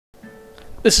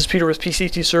This is Peter with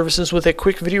PCT Services with a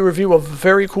quick video review of a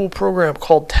very cool program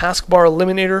called Taskbar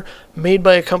Eliminator, made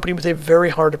by a company with a very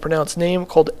hard to pronounce name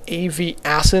called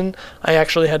Aviassin. I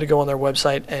actually had to go on their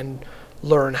website and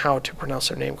learn how to pronounce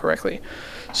their name correctly.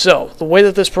 So the way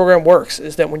that this program works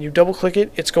is that when you double click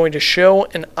it, it's going to show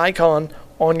an icon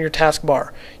on your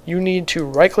taskbar. You need to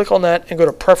right click on that and go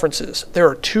to Preferences. There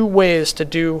are two ways to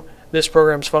do this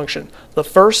program's function. The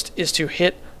first is to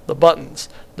hit the buttons.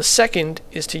 The second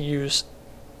is to use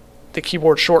the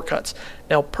keyboard shortcuts.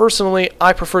 Now personally,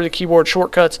 I prefer the keyboard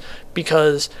shortcuts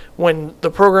because when the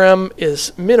program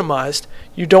is minimized,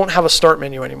 you don't have a start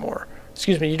menu anymore.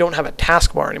 Excuse me, you don't have a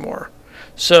taskbar anymore.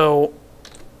 So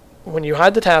when you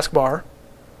hide the taskbar,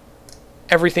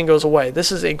 everything goes away.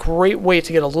 This is a great way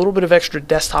to get a little bit of extra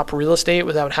desktop real estate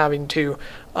without having to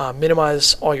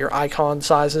minimize all your icon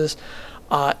sizes.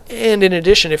 And in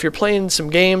addition, if you're playing some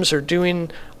games or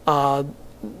doing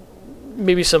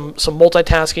maybe some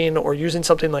multitasking or using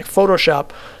something like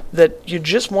Photoshop that you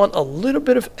just want a little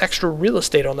bit of extra real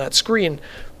estate on that screen,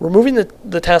 removing the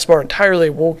taskbar entirely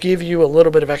will give you a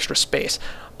little bit of extra space.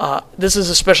 This is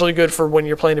especially good for when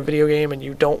you're playing a video game and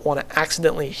you don't want to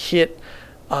accidentally hit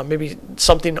maybe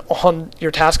something on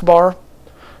your taskbar.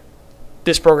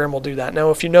 This program will do that.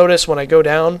 Now if you notice when I go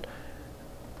down,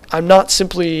 I'm not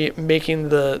simply making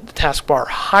the taskbar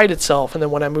hide itself and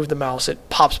then when I move the mouse it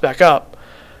pops back up,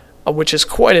 which is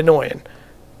quite annoying.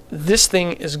 This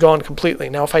thing is gone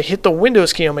completely. Now if I hit the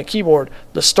Windows key on my keyboard,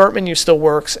 the start menu still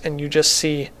works and you just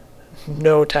see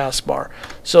no taskbar.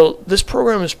 So this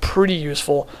program is pretty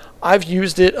useful. I've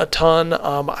used it a ton.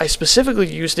 I specifically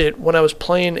used it when I was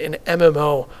playing an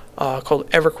MMO called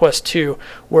EverQuest 2,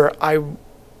 where I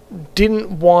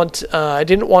didn't want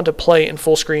to play in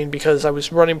full screen because I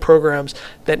was running programs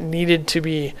that needed to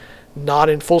be not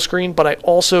in full screen, but I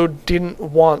also didn't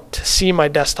want to see my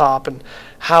desktop and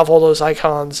have all those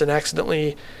icons and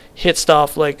accidentally hit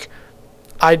stuff. Like,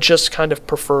 I just kind of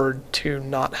preferred to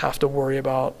not have to worry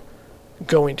about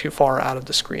going too far out of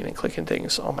the screen and clicking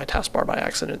things on my taskbar by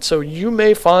accident. So you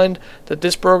may find that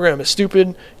this program is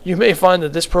stupid. You may find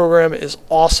that this program is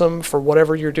awesome for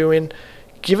whatever you're doing.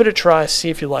 Give it a try, see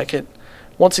if you like it.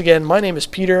 Once again, my name is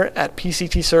Peter at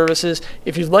PCT Services.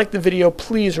 If you liked the video,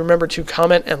 please remember to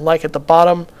comment and like at the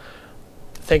bottom.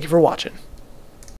 Thank you for watching.